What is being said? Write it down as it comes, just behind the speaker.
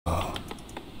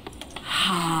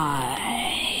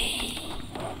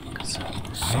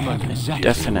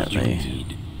definitely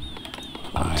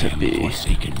want to be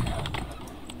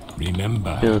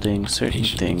building certain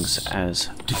things as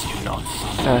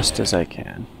fast as I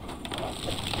can.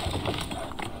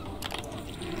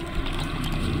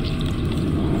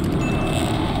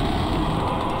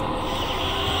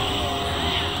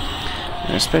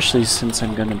 And especially since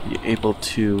I'm going to be able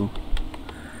to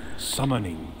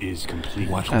summoning is complete.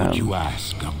 What would you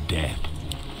ask of death?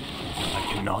 I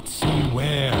cannot see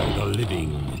where the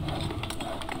living.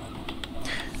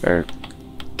 or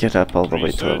get up all the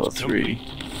way to level 3.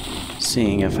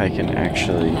 Seeing if I can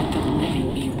actually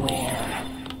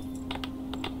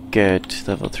get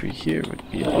level 3 here would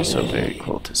be also very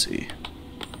cool to see.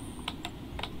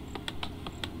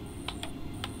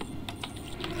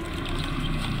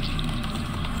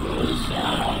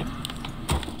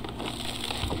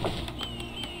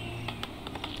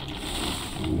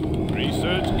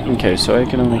 Okay, so I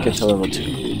can only get to level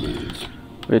 2,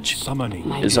 which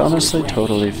is honestly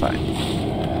totally fine.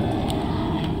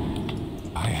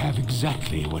 I have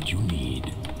exactly what you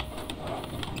need.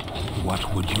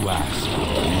 What would you ask?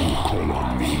 You call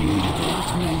on me.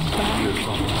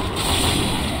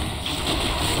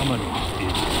 summoning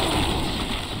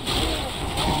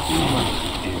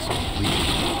is complete.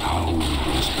 How will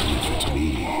this benefit me?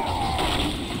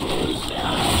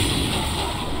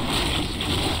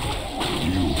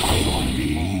 You call on me?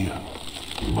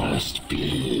 Must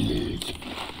be.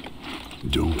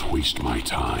 Don't waste my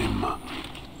time.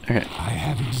 Okay. I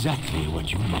have exactly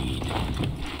what you need.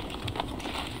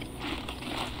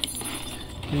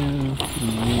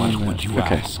 What would you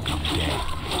ask of death?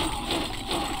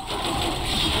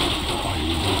 I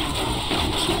wait for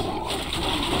counsel.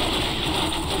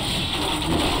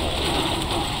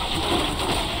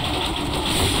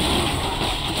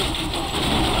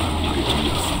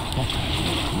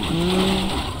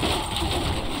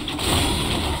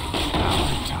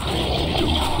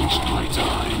 Don't waste my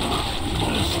time.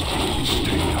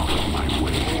 Stay out of my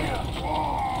way.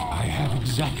 I have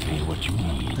exactly what you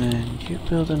need. Then you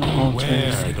build an altar.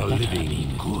 Where the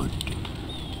living good.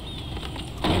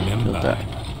 Remember, Build that.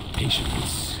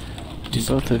 patience.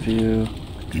 Both of you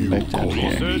come back down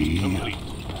here. Me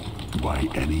by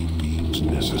any means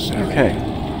necessary. Okay.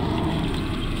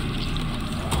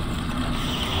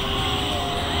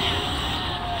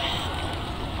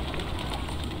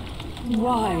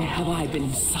 Why have I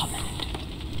been summoned?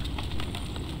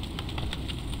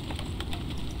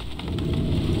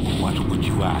 What would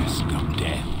you ask of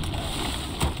death?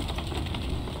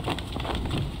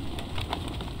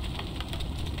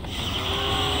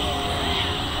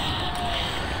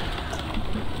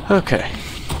 Okay.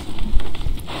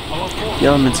 The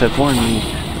elements have warned me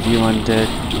of you undead.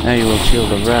 Now you will feel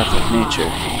the wrath of nature.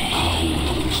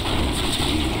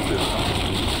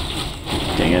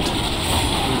 Dang it.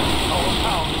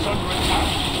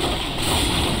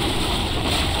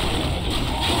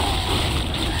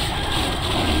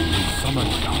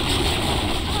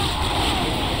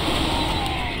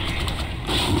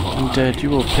 Undead, you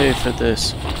will pay for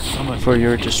this, for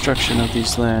your destruction of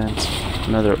these lands.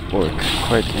 Another orc,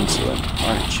 quite insolent,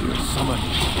 aren't you?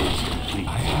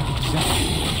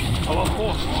 Our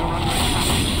forces are under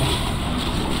attack.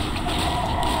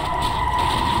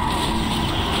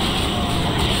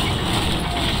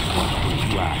 What would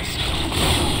you ask?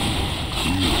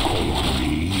 You call on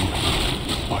me.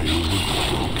 I await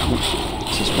your counsel.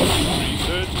 This is one.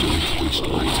 Don't waste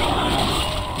my time.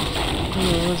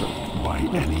 By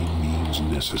any means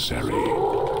necessary.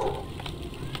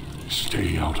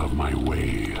 Stay out of my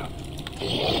way.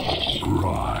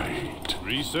 Right.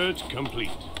 Research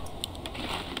complete.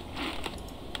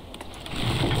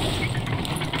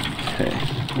 Okay,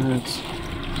 let's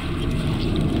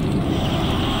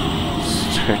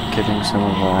start getting some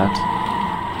of that.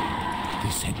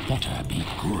 This had better be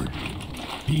good.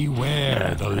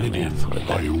 Beware the living.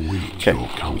 I await your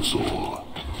counsel.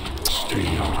 Stay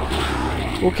out of my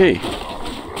way. Okay.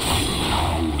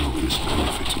 How will this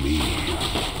benefit me?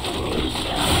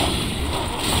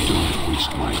 Don't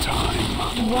waste my time.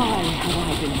 Why have I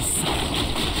been summoned?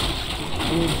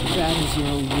 If that is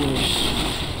your wish.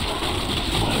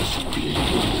 Must be.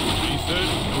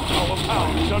 Research, our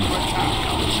power is under attack.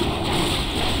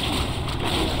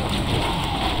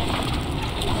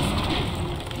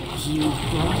 You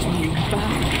brought me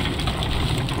back.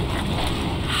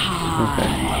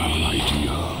 Okay. An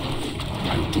idea.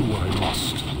 I'll do what I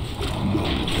must. No,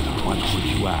 what would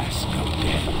you ask of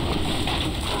death?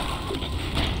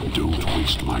 Don't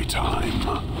waste my time.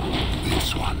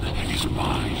 This one is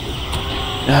mine.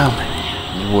 Oh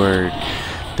my word.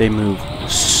 They move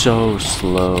so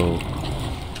slow.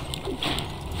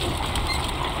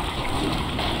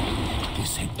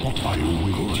 better. I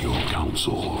await your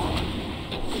counsel.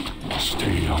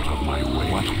 Stay out of my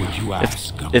way. What would you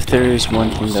ask? If there is one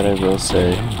thing that I will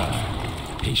say,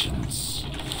 patience,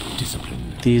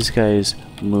 discipline. These guys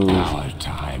move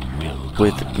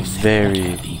with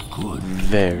very,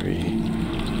 very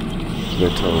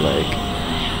little like,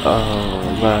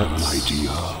 oh, let's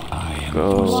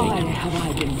go Why have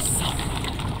I been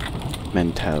summoned?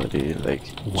 mentality. Like,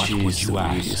 jeez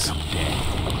Louise.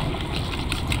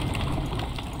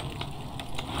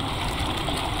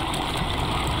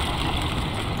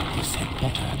 This had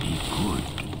better be good.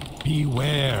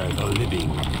 Beware the living.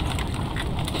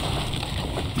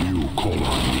 You call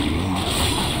on me.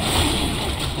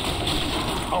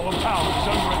 Our town is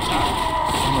under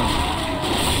attack.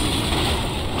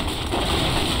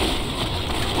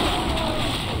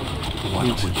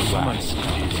 What would you ask? You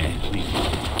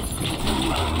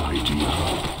have an idea.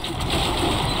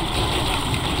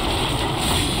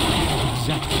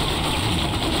 Exactly.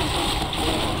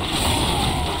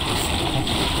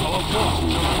 Our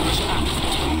forces are under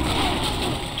attack.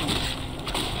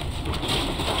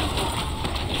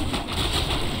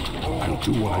 I'll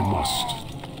do what I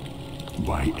must.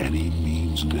 By any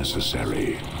means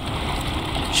necessary.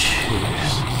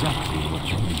 Jeez. Exactly what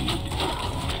you need.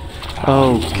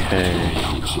 Okay.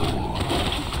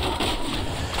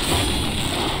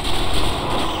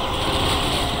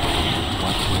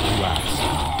 What would you ask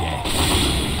of death?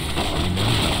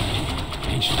 Remember,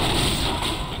 patience,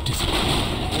 discipline.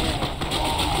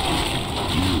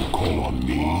 You call on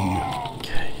me?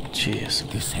 Okay, jeez.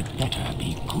 This had better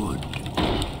be good.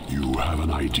 You have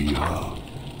an idea?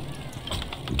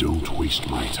 Don't waste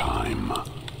my time.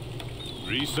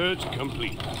 Research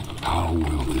complete. How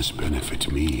will this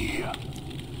benefit me?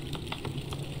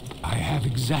 I have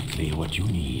exactly what you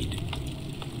need.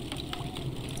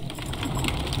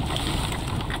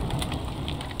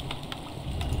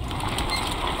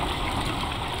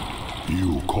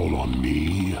 You call on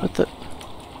me? What the?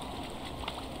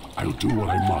 I'll do what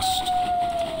I must.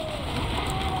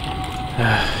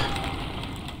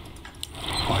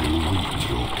 I await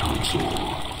your counsel.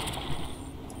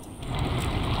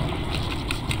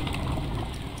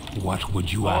 What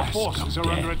would you Our ask forces of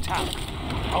are under death? attack.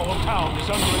 Our town is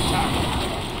under attack.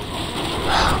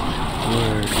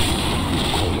 Word. You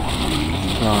call on me?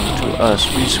 Wrong to us.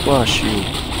 We squash you.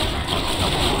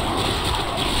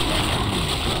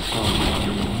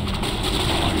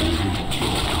 I await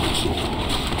your counsel.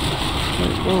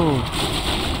 Oh.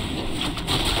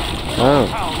 Our Oh.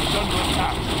 town is under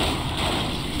attack.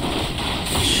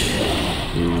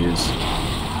 Jeez.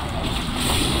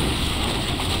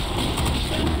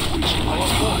 Our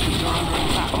forces are under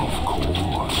attack. Of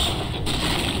course.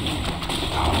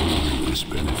 How will this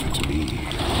benefit me?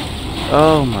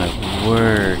 Oh my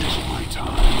word. Waste my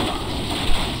time.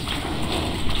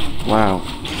 Wow.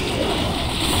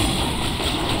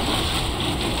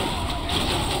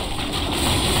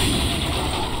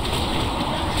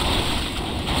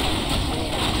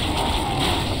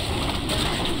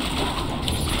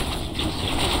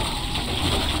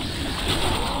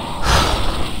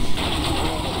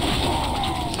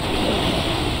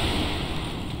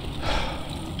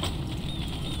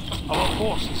 Our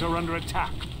forces are under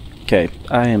attack. Okay,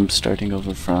 I am starting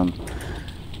over from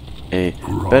a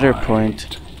better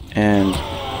point, and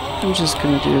I'm just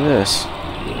gonna do this.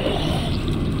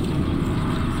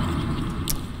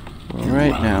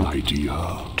 Right An now,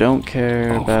 idea? don't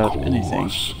care Of about course.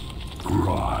 anything.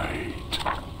 Right.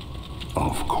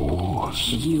 Of course.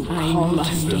 You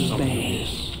must obey.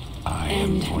 I am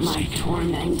End my forsaken.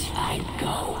 torment, I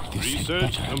go. This had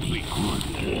Research better be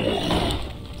complete. good.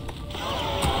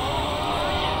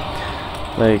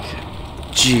 Like,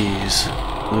 jeez,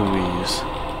 Louise.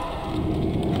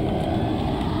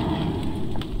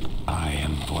 I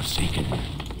am forsaken.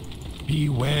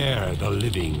 Beware the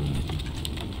living.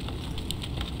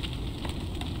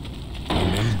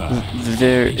 Remember,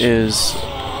 There is,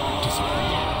 discipline.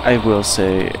 I will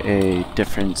say, a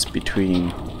difference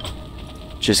between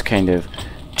just kind of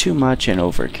too much and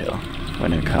overkill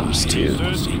when it comes to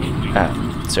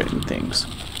certain things.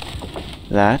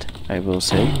 That, I will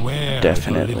say, Beware the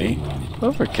definitely living.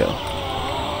 overkill.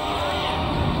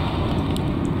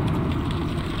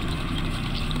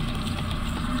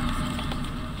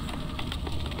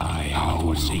 I am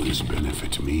forsaken. Will this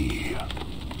benefit me?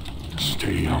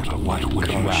 Stay out of what would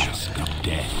you ask of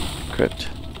death? Crypt.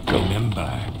 Go.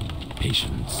 Remember,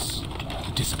 patience,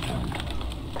 discipline.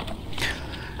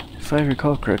 If I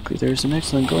recall correctly, there is an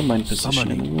excellent gold mine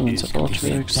position in the ruins of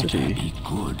Alterac City. Be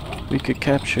good. We could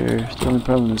capture. The only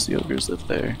problem is the ogres live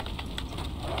there.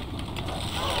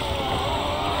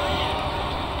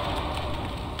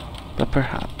 But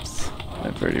perhaps.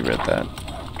 I've already read that.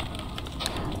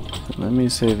 So let me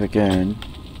save again.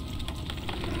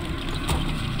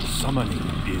 Summoning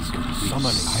is complete.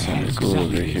 Summoning. I have Go over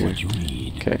exactly here. what you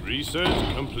need. Okay.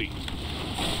 Research complete.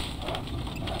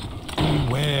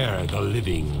 Beware the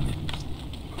living.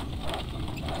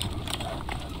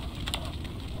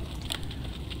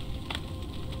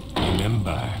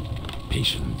 Remember,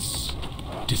 patience,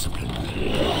 discipline.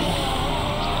 This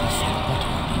had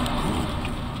better be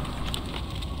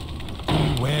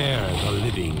good. Beware the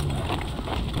living.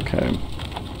 Okay.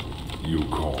 You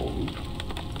called.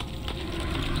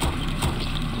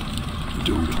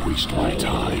 Don't waste my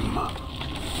time.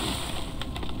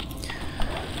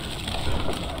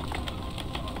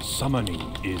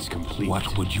 Summoning is complete.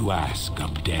 What would you ask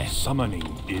of death? Summoning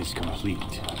is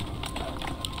complete.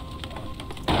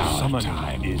 Our Summoning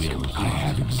time is will. complete. I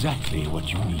have exactly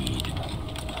what you need.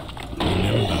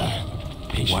 Remember,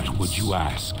 patience. What would you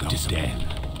ask of death?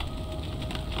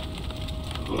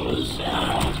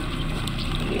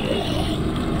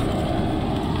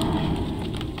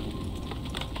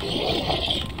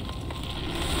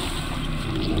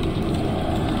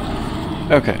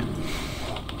 Okay.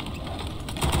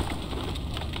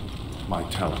 My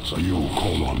talents are. You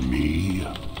call on me?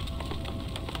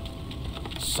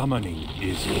 Summoning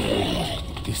is complete.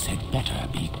 This had better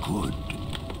be good.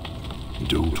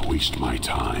 Don't waste my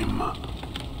time.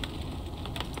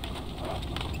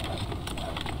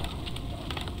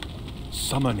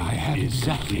 Summoning I have is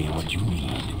exactly complete. what you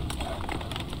need.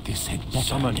 This had better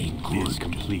Summoning be good. is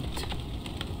complete.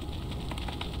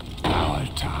 Our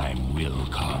time will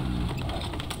come.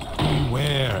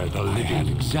 Beware the living. I have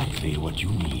exactly what you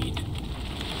need.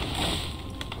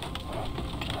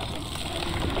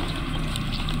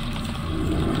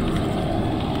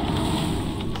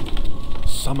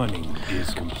 Summoning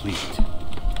is complete.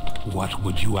 What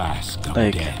would you ask of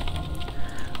Like, death?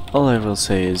 all I will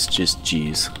say is just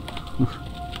G's.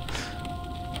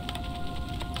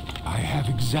 I have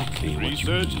exactly what you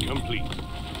Research need. complete.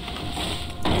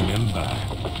 Remember,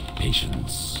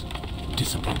 patience,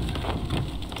 discipline.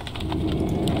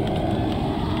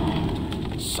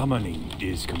 Summoning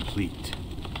is complete.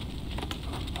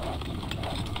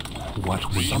 What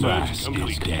would you Research ask of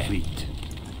death? complete.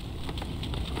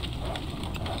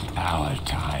 Our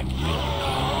time will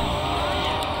come.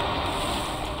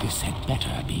 This had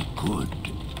better be good.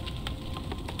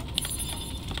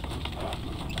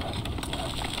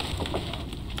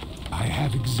 I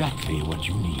have exactly what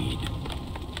you need.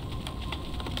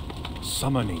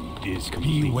 Summoning is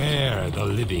complete. Beware the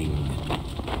living.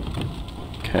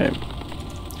 Okay.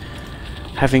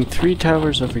 Having 3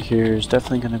 towers over here is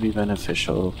definitely going to be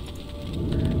beneficial.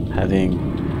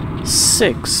 Having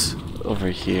 6 over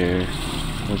here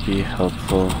would be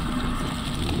helpful.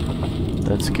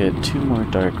 Let's get 2 more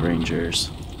Dark Rangers.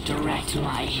 Direct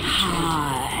my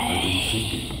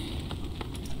high.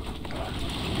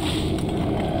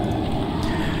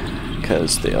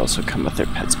 Because they also come with their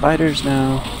pet spiders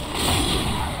now.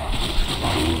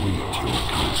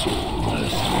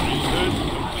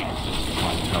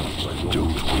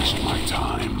 Don't waste my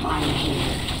time. I'm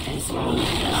here as long as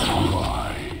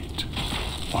Right.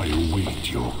 I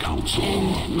await your counsel.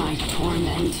 end my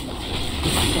torment.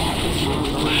 That is your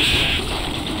wish.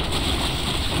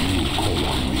 You call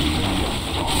on me.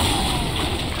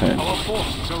 Okay. Our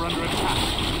forces are under attack.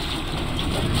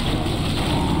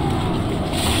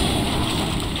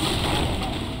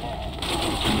 You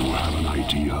have an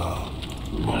idea.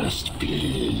 Must be.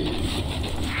 You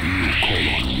call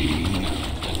on me.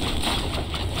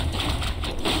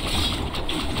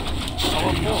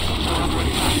 Our forces are under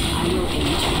attack. I will aid you.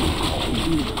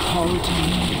 You call to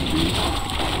me.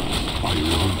 I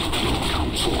want your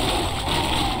counsel.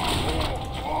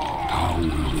 How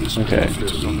will this Okay.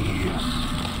 benefit me?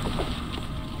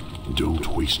 Don't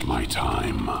waste my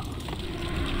time.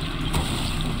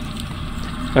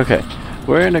 Okay.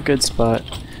 We're in a good spot,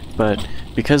 but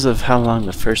because of how long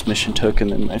the first mission took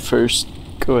and then my first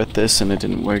go at this and it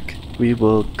didn't work, we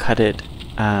will cut it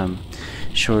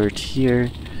short here.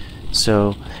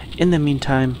 So in the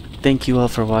meantime, thank you all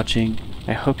for watching.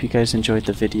 I hope you guys enjoyed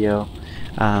the video.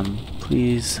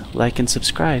 Please like and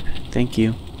subscribe. Thank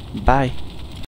you. Bye.